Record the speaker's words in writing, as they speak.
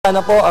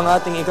Na po ang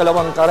ating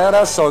ikalawang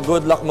karera, so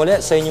good luck muli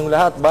sa inyong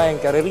lahat, bayang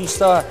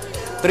karerista.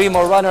 3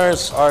 more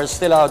runners are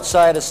still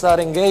outside the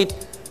starting gate.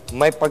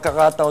 May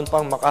pagkakataon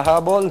pang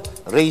makahabol.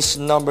 Race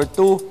number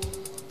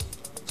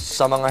 2.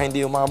 Sa mga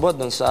hindi umabot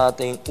dun sa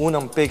ating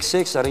unang pick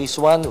 6 sa race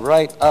 1,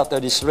 right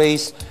after this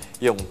race,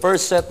 yung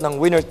first set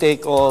ng winner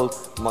take all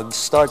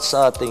mag-start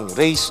sa ating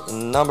race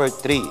number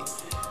 3.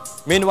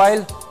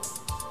 Meanwhile,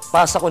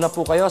 pasa ko na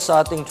po kayo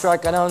sa ating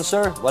track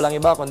announcer. Walang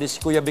iba kundi si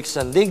Kuya Vic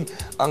Sandig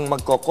ang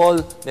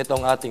magko-call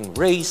nitong ating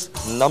race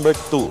number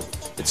 2.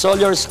 It's all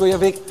yours, Kuya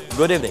Vic.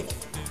 Good evening.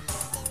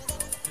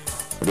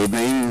 Good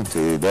evening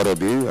to both of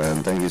you,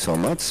 and thank you so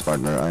much,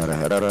 partner Ira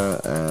Herrera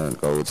and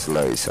Coach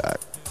Larry Sack.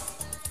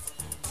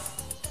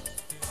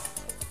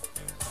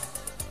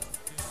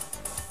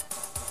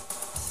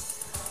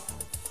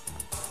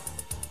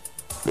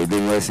 Good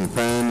evening, racing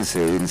fans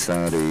here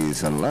inside the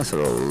San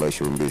Lazaro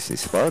Leisure and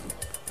Business Park,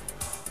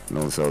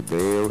 and also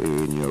there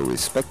in your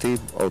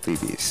respective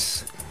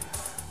OTVs.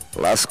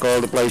 Last call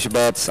to place your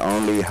bets,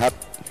 only hot.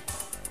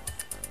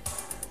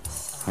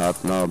 Hot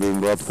now being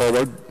brought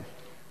forward.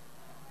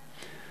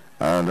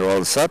 And they're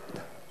all set,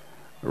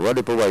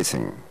 ready for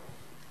racing.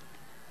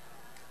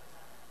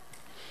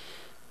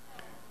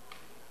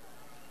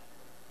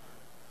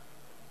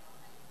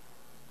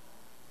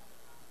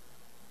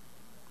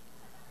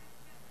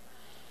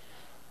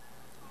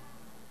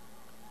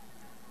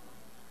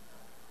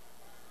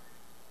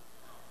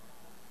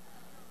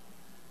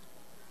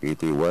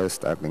 PT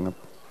West acting up.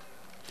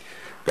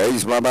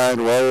 Guys,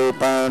 Baban,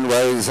 open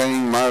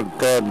racing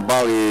market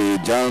body.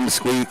 John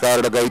Squeak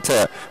out of the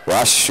gate.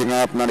 Rushing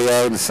up on the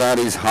outside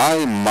is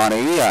High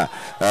Money.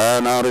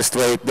 And out of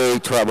straight day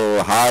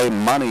trouble. High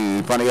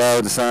Money from the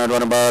outside.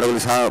 One about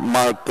is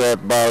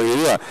market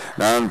body.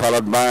 Then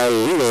followed by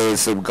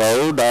Lewis of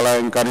Gold.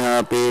 Alang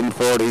kanya pin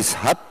for this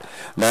hot.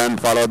 Then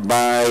followed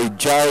by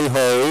Jai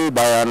Ho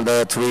by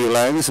under 3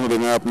 lengths.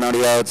 Moving up on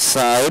the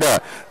outside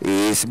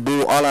is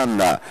Boo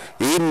Olanda.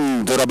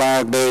 Into the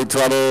back day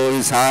trouble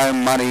is High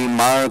Money.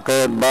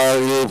 Market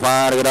value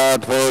fired it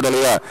out for the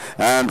leader.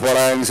 And 4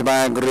 lengths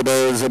back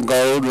Rebels of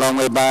Gold. Long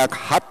way back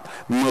hot.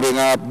 Moving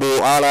up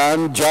Boo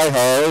Alan. Jai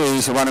Ho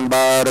is running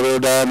by the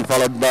road. Then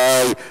followed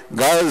by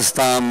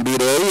Gaztam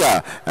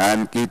Bidea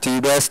and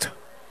Kitty West.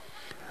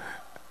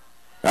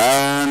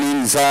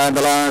 And inside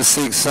the last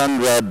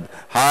 600,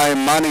 High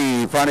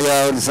Money from the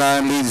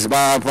outside leads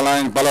by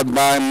flying, followed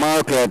by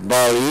Market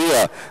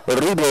Value.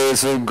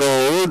 Rebels of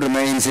Gold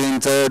remains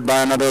in third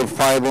by another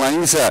 5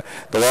 lengths.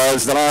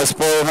 Towards the last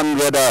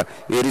 400,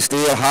 it is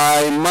still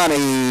High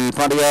Money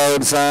from the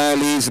outside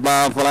leads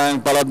by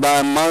flying, followed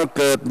by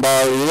Market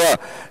Value.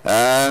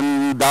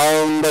 And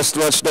down the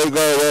stretch they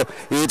go,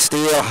 it's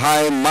still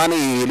High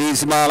Money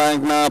leads by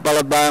flying now,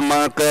 followed by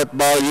Market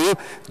Value.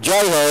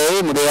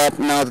 Jai-Ho moving up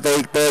now to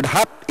take third.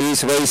 Hot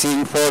is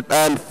racing fourth,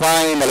 and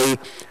finally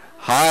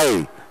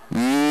High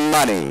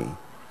Money.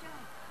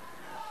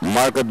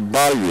 Market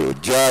Value,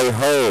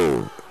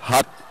 Jai-Ho,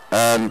 Hot,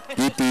 and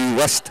Kitty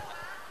West.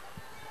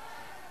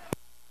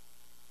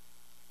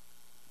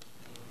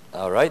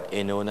 Alright,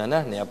 inuna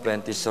na ni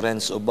Apprentice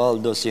Renz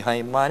Ubaldo si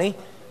High Money.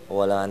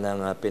 Wala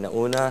nang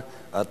pinauna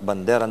at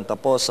banderang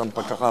tapos ang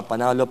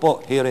pagkakapanalo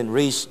po here in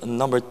race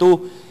number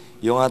 2.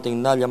 Yung ating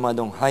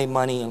nalyamadong High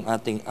Money, ang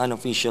ating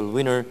unofficial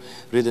winner,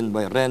 ridden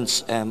by Renz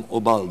M.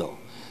 Ubaldo.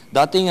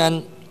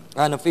 Datingan,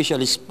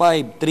 unofficial is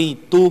 5,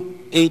 3,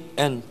 2, 8,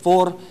 and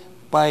 4.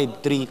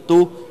 5, 3,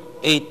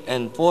 2, 8,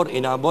 and 4.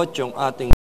 Inabot yung ating